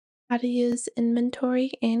how to use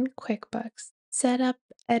inventory in QuickBooks. Set up,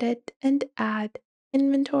 edit, and add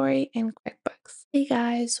inventory in QuickBooks. Hey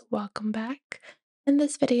guys, welcome back. In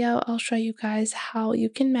this video, I'll show you guys how you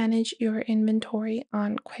can manage your inventory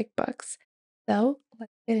on QuickBooks. So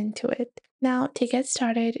let's get into it. Now, to get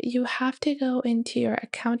started, you have to go into your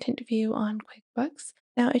accountant view on QuickBooks.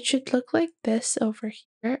 Now, it should look like this over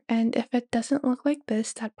here, and if it doesn't look like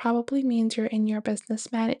this, that probably means you're in your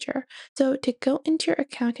business manager. So to go into your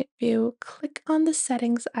accountant view, click on the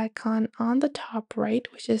settings icon on the top right,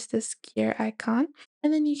 which is this gear icon,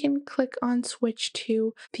 and then you can click on switch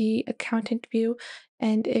to the accountant view.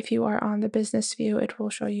 And if you are on the business view, it will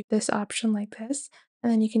show you this option like this,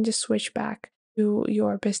 and then you can just switch back to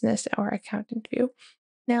your business or accountant view.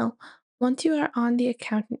 Now, once you are on the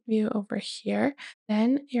accountant view over here,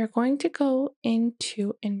 then you're going to go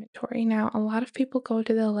into inventory. Now, a lot of people go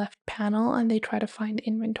to the left panel and they try to find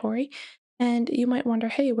inventory. And you might wonder,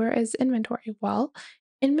 hey, where is inventory? Well,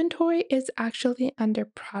 inventory is actually under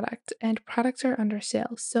product and products are under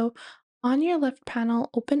sales. So on your left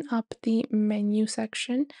panel, open up the menu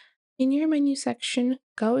section. In your menu section,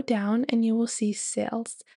 go down and you will see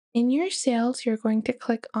sales. In your sales, you're going to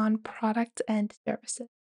click on products and services.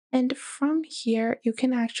 And from here, you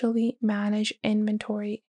can actually manage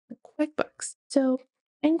inventory in QuickBooks. So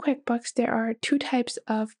in QuickBooks, there are two types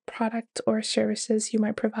of products or services you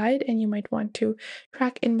might provide, and you might want to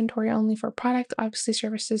track inventory only for product. Obviously,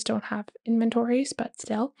 services don't have inventories, but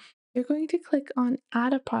still. You're going to click on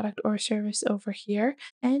add a product or service over here,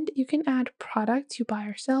 and you can add products you buy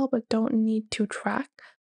or sell but don't need to track,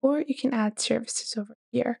 or you can add services over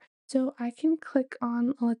here. So I can click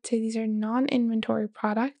on, let's say these are non-inventory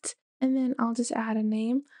products, and then I'll just add a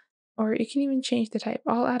name, or you can even change the type.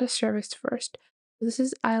 I'll add a service first. So this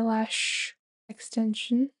is eyelash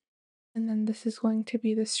extension, and then this is going to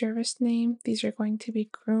be the service name. These are going to be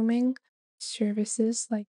grooming services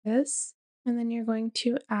like this. And then you're going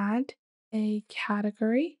to add a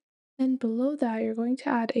category. And below that, you're going to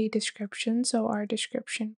add a description. So our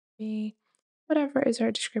description would be whatever is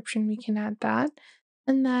our description, we can add that.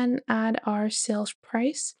 And then add our sales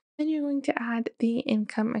price. Then you're going to add the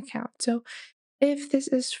income account. So if this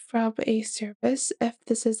is from a service, if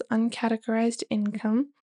this is uncategorized income,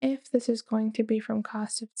 if this is going to be from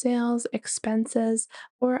cost of sales, expenses,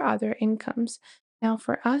 or other incomes. Now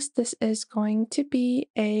for us, this is going to be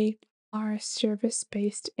our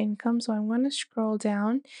service-based income. So I'm going to scroll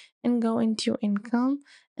down and go into income.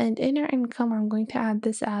 And in our income, I'm going to add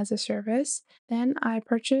this as a service. Then I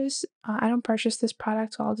don't purchase this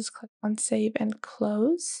product, so I'll just click on save and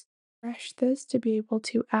close. Refresh this to be able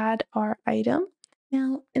to add our item.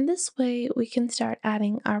 Now, in this way, we can start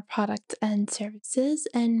adding our products and services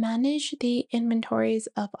and manage the inventories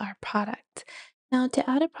of our product. Now, to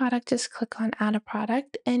add a product, just click on add a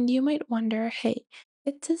product, and you might wonder, hey,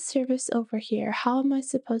 it's a service over here. How am I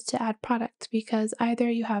supposed to add products? Because either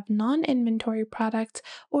you have non-inventory products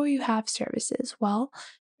or you have services. Well,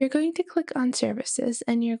 you're going to click on services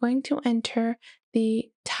and you're going to enter the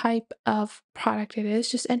type of product it is.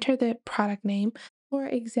 Just enter the product name. For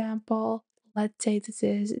example, let's say this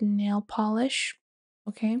is nail polish,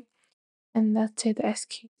 okay? And let's say the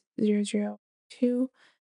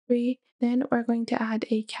SK0023. Then we're going to add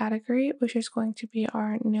a category, which is going to be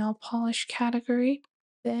our nail polish category.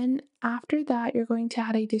 Then after that, you're going to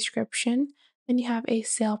add a description. Then you have a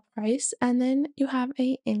sale price, and then you have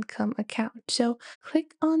a income account. So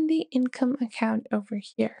click on the income account over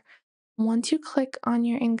here. Once you click on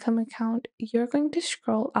your income account, you're going to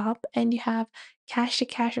scroll up and you have cash to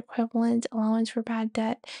cash equivalent, allowance for bad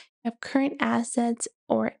debt, you have current assets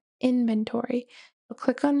or inventory. So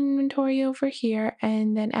click on inventory over here,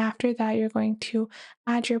 and then after that, you're going to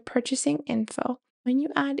add your purchasing info. When you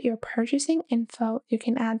add your purchasing info, you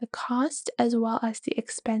can add the cost as well as the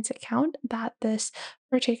expense account that this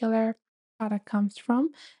particular product comes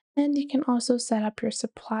from, and you can also set up your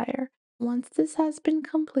supplier. Once this has been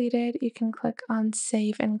completed, you can click on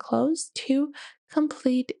Save and Close to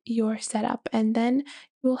complete your setup, and then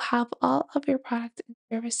you will have all of your products and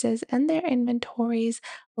services and their inventories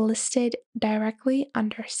listed directly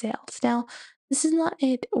under sales. Now, this is not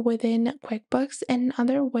it within QuickBooks.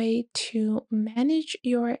 Another way to manage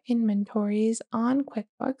your inventories on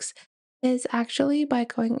QuickBooks is actually by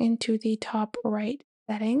going into the top right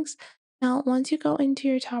settings. Now, once you go into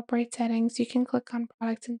your top right settings, you can click on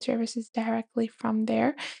products and services directly from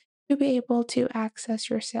there to be able to access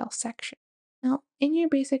your sales section. Now, in your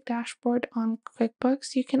basic dashboard on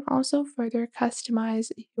QuickBooks, you can also further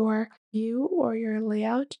customize your view or your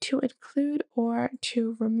layout to include or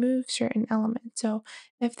to remove certain elements. So,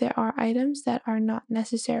 if there are items that are not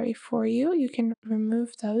necessary for you, you can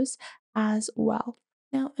remove those as well.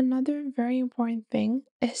 Now, another very important thing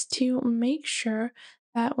is to make sure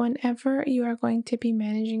that whenever you are going to be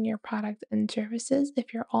managing your product and services,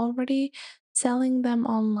 if you're already selling them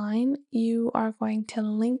online, you are going to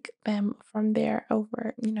link them from there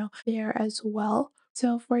over, there as well.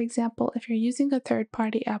 So, for example, if you're using a third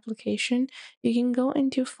party application, you can go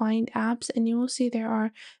into Find Apps and you will see there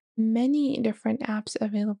are many different apps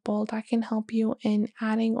available that can help you in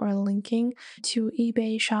adding or linking to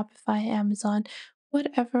eBay, Shopify, Amazon,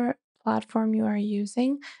 whatever platform you are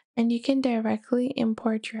using, and you can directly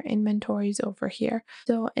import your inventories over here.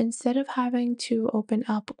 So instead of having to open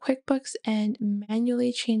up QuickBooks and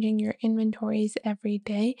manually changing your inventories every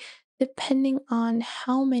day, depending on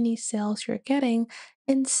how many sales you're getting,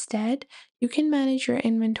 instead, you can manage your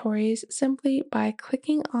inventories simply by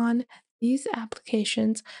clicking on these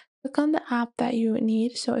applications. Click on the app that you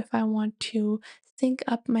need. So if I want to sync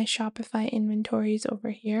up my Shopify inventories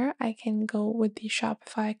over here, I can go with the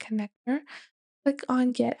Shopify connector. Click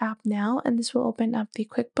on Get App Now, and this will open up the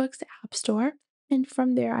QuickBooks App Store. And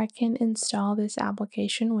from there, I can install this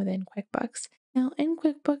application within QuickBooks. Now, in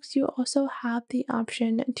QuickBooks, you also have the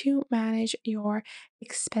option to manage your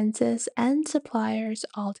expenses and suppliers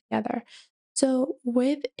all together. So,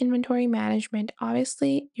 with inventory management,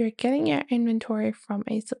 obviously, you're getting your inventory from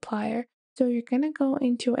a supplier. So, you're going to go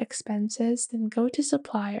into expenses, then go to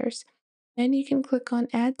suppliers. Then you can click on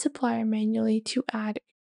Add Supplier manually to add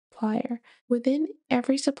supplier. Within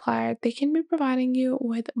every supplier, they can be providing you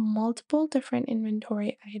with multiple different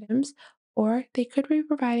inventory items, or they could be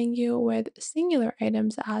providing you with singular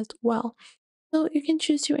items as well. So you can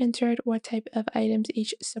choose to insert what type of items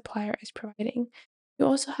each supplier is providing. You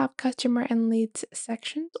also have customer and leads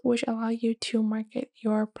sections, which allow you to market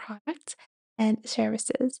your products and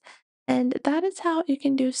services. And that is how you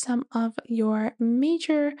can do some of your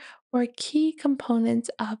major or key components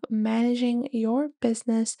of managing your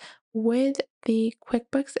business with the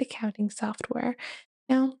QuickBooks accounting software.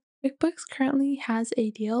 Now, QuickBooks currently has a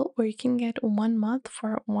deal where you can get 1 month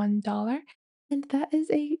for $1. And that is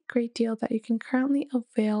a great deal that you can currently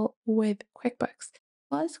avail with QuickBooks.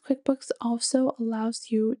 Plus, QuickBooks also allows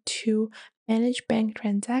you to manage bank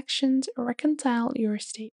transactions, reconcile your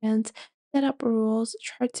statements, set up rules,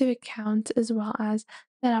 charts of accounts, as well as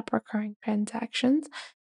set up recurring transactions.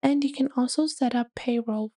 And you can also set up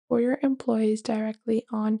payroll for your employees directly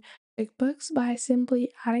on QuickBooks by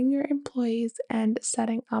simply adding your employees and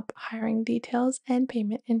setting up hiring details and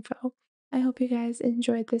payment info. I hope you guys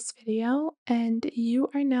enjoyed this video and you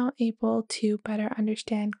are now able to better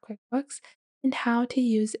understand QuickBooks and how to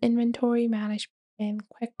use inventory management in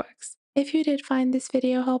QuickBooks. If you did find this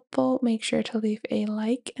video helpful, make sure to leave a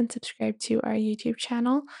like and subscribe to our YouTube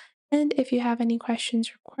channel. And if you have any questions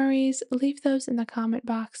or queries, leave those in the comment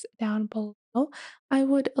box down below. I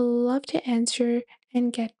would love to answer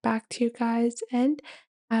and get back to you guys, and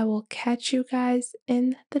I will catch you guys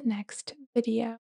in the next video.